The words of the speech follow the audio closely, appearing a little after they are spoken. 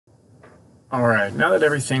Alright, now that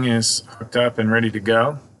everything is hooked up and ready to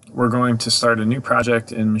go, we're going to start a new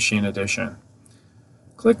project in Machine Edition.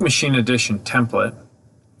 Click Machine Edition Template,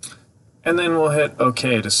 and then we'll hit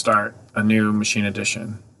OK to start a new Machine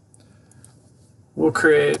Edition. We'll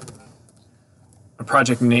create a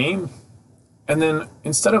project name, and then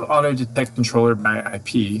instead of Auto Detect Controller by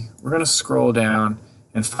IP, we're going to scroll down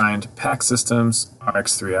and find PAC Systems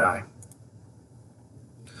RX3i.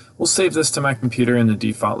 We'll save this to my computer in the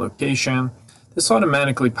default location. This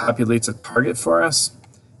automatically populates a target for us,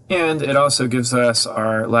 and it also gives us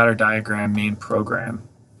our ladder diagram main program.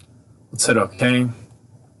 Let's hit OK.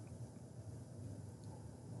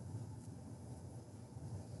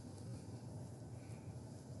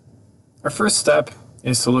 Our first step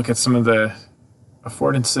is to look at some of the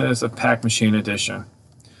affordances of PAC Machine Edition.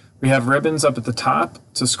 We have ribbons up at the top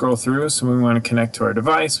to scroll through, so when we want to connect to our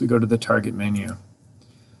device, we go to the target menu.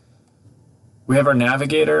 We have our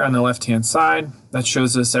navigator on the left-hand side. That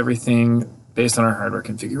shows us everything based on our hardware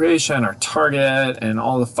configuration, our target, and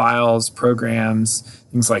all the files, programs,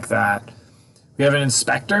 things like that. We have an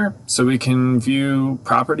inspector, so we can view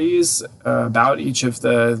properties about each of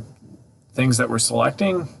the things that we're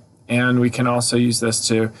selecting, and we can also use this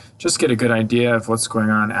to just get a good idea of what's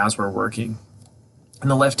going on as we're working. On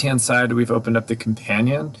the left-hand side, we've opened up the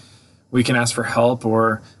companion. We can ask for help,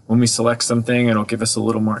 or when we select something, it'll give us a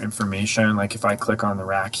little more information. Like if I click on the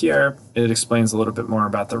rack here, it explains a little bit more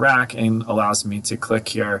about the rack and allows me to click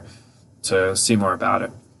here to see more about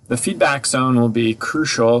it. The feedback zone will be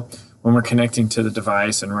crucial when we're connecting to the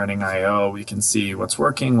device and running I/O. We can see what's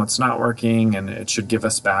working, what's not working, and it should give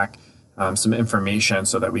us back some information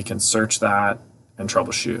so that we can search that and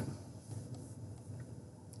troubleshoot.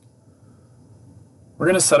 We're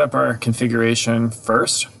going to set up our configuration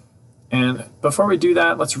first. And before we do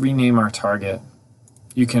that, let's rename our target.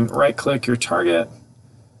 You can right-click your target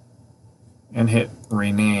and hit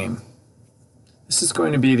Rename. This is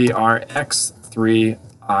going to be the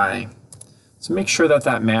RX3i. So make sure that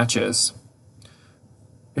that matches.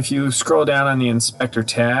 If you scroll down on the Inspector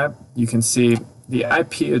tab, you can see the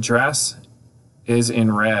IP address is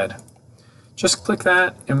in red. Just click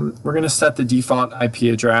that, and we're going to set the default IP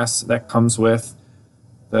address that comes with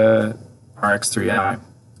the RX3i.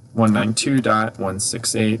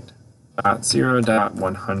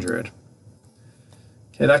 192.168.0.100.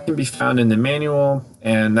 Okay, that can be found in the manual,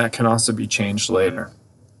 and that can also be changed later.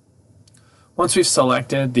 Once we've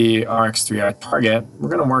selected the RX3i target, we're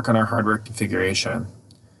going to work on our hardware configuration.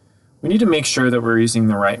 We need to make sure that we're using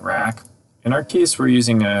the right rack. In our case, we're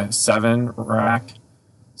using a 7 rack,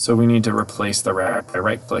 so we need to replace the rack by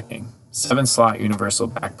right-clicking. 7-slot universal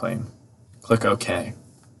backplane. Click OK.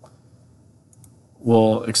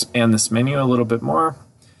 We'll expand this menu a little bit more,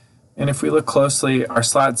 and if we look closely, our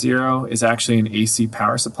slot 0 is actually an AC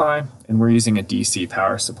power supply, and we're using a DC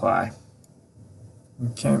power supply.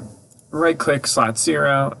 Okay, right-click slot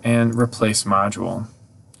 0 and replace module.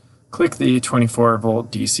 Click the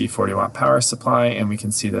 24-volt DC 40-watt power supply, and we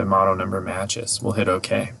can see the model number matches. We'll hit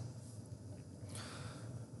OK.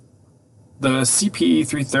 The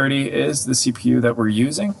CPE330 is the CPU that we're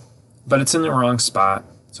using, but it's in the wrong spot,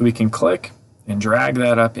 so we can click and drag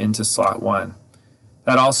that up into slot 1.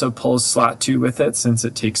 That also pulls slot 2 with it since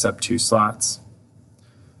it takes up 2 slots.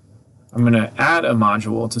 I'm going to add a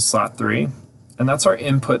module to slot 3, and that's our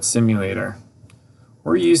input simulator.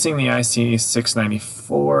 We're using the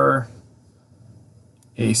IC694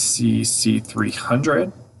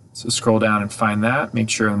 ACC300, so scroll down and find that,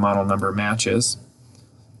 make sure the model number matches,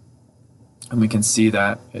 and we can see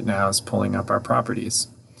that it now is pulling up our properties.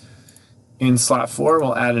 In slot 4,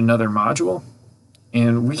 we'll add another module,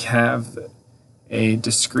 and we have a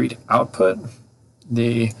discrete output,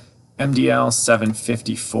 the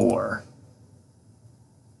MDL754.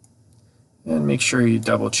 And make sure you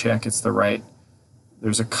double check it's the right.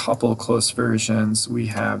 There's a couple close versions. We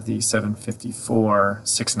have the 754,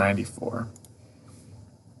 694.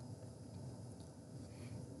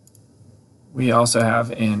 We also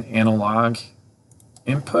have an analog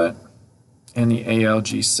input and the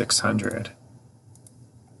ALG600.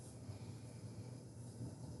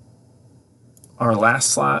 Our last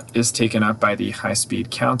slot is taken up by the high-speed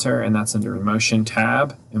counter, and that's under the Motion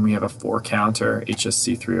tab, and we have a 4-counter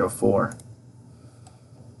HSC304.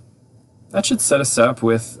 That should set us up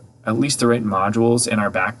with at least the right modules in our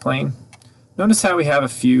backplane. Notice how we have a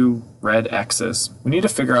few red X's. We need to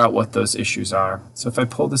figure out what those issues are. So if I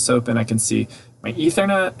pull this open, I can see my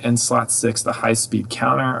Ethernet and slot 6, the high-speed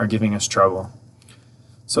counter, are giving us trouble.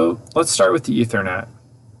 So let's start with the Ethernet.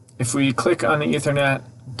 If we click on the Ethernet,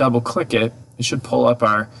 double-click it, it should pull up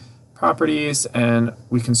our properties, and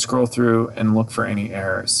we can scroll through and look for any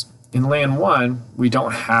errors. in LAN 1, we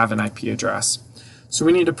don't have an IP address. So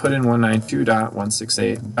we need to put in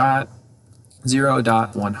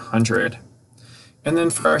 192.168.0.100. And then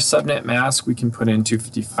for our subnet mask, we can put in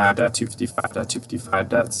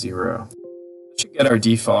 255.255.255.0. Should get our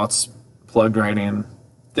defaults plugged right in.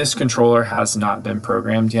 This controller has not been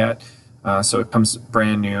programmed yet, so it comes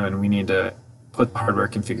brand new and we need to put the hardware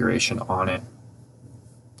configuration on it.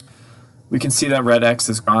 We can see that red X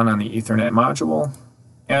is gone on the Ethernet module.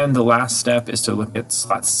 And the last step is to look at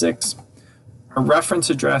slot 6. Our reference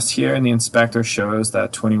address here in the inspector shows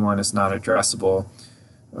that 21 is not addressable.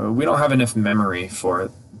 We don't have enough memory for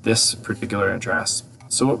this particular address.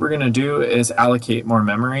 So what we're going to do is allocate more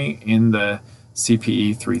memory in the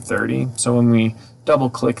CPE 330. So when we double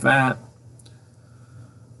click that,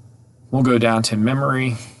 we'll go down to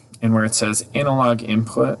memory, and where it says analog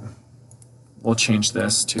input, we'll change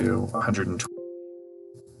this to 120.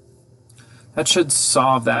 That should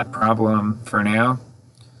solve that problem for now.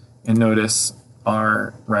 And notice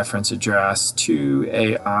our reference address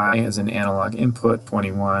 2AI is an analog input,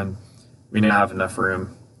 21. We now have enough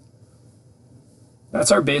room.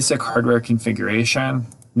 That's our basic hardware configuration.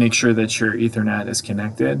 Make sure that your Ethernet is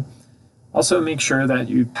connected. Also make sure that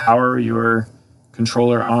you power your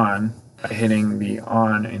controller on by hitting the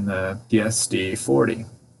on in the PSD40.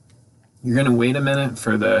 You're going to wait a minute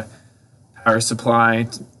for the power supply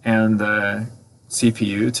and the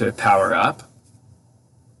CPU to power up.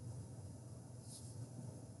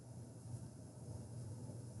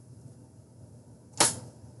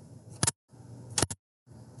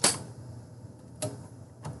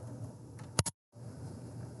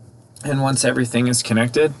 And once everything is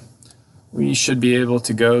connected, we should be able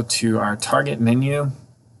to go to our target menu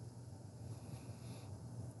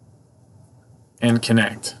and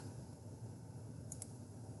connect.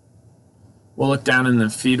 We'll look down in the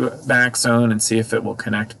feedback zone and see if it will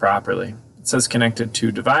connect properly. It says connected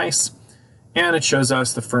to device, and it shows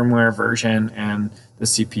us the firmware version and the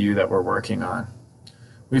CPU that we're working on.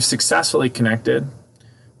 We've successfully connected.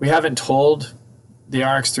 We haven't told the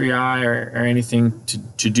RX3i or anything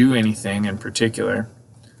to do anything in particular,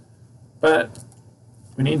 but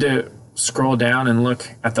we need to scroll down and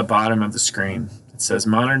look at the bottom of the screen. It says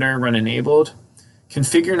monitor run enabled,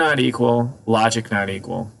 configure not equal, logic not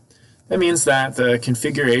equal. That means that the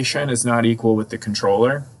configuration is not equal with the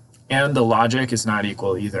controller and the logic is not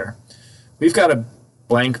equal either. We've got a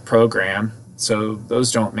blank program, so those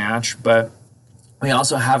don't match, but we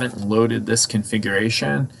also haven't loaded this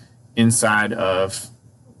configuration inside of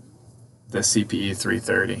the CPE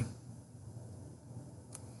 330.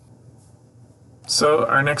 So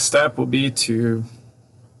our next step will be to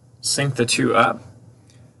sync the two up,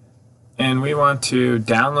 and we want to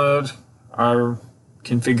download our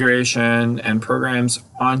configuration and programs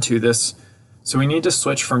onto this. So we need to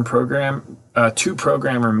switch from program to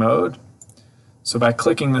programmer mode. So by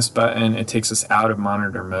clicking this button, it takes us out of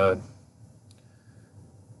monitor mode.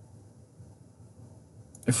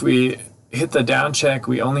 If we hit the down check,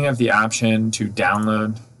 we only have the option to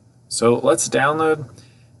download. So let's download,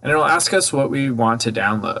 and it'll ask us what we want to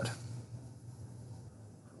download.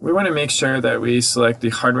 We want to make sure that we select the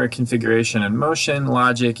hardware configuration and motion,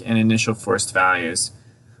 logic, and initial forced values.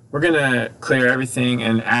 We're going to clear everything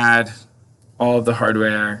and add all of the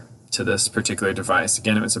hardware to this particular device.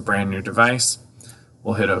 Again, if it's a brand new device,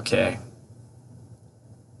 we'll hit OK.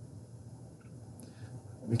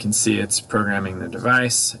 We can see it's programming the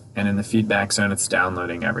device, and in the feedback zone, it's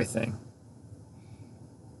downloading everything.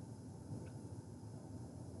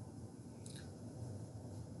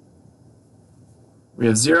 We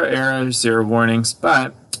have 0 errors, 0 warnings,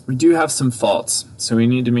 but we do have some faults, so we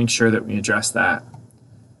need to make sure that we address that.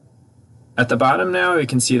 At the bottom now, we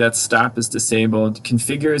can see that stop is disabled,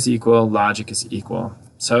 configure is equal, logic is equal.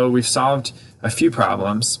 So we've solved a few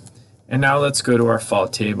problems, and now let's go to our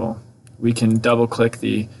fault table. We can double click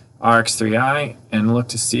the RX3i and look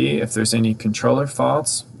to see if there's any controller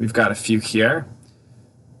faults. We've got a few here,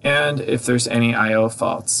 and if there's any I/O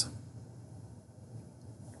faults.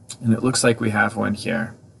 And it looks like we have one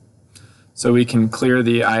here. So we can clear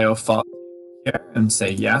the I/O fault here and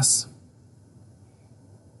say yes.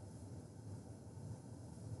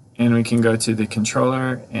 And we can go to the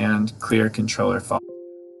controller and clear controller fault,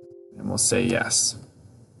 and we'll say yes.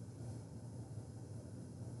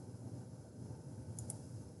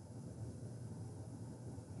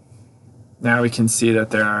 Now we can see that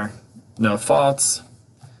there are no faults,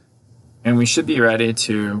 and we should be ready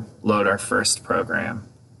to load our first program.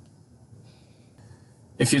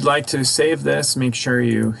 If you'd like to save this, make sure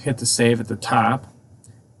you hit the save at the top.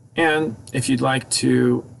 And if you'd like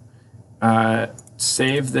to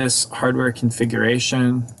save this hardware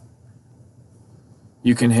configuration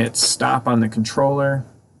You can hit stop on the controller,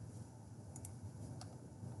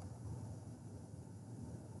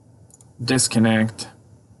 disconnect,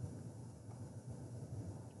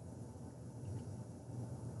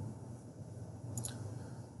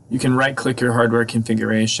 you can right-click your hardware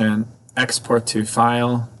configuration, export to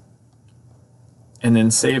file, and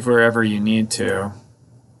then save wherever you need to.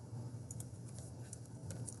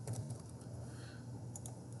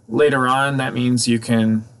 Later on, that means you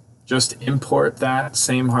can just import that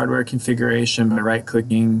same hardware configuration by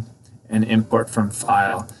right-clicking and import from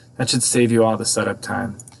file. That should save you all the setup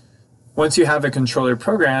time. Once you have a controller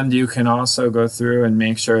programmed, you can also go through and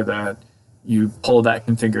make sure that you pull that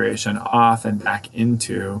configuration off and back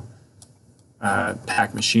into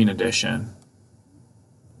PAC Machine Edition.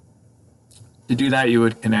 To do that, you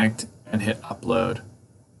would connect and hit upload.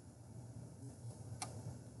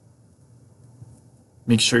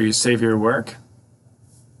 Make sure you save your work.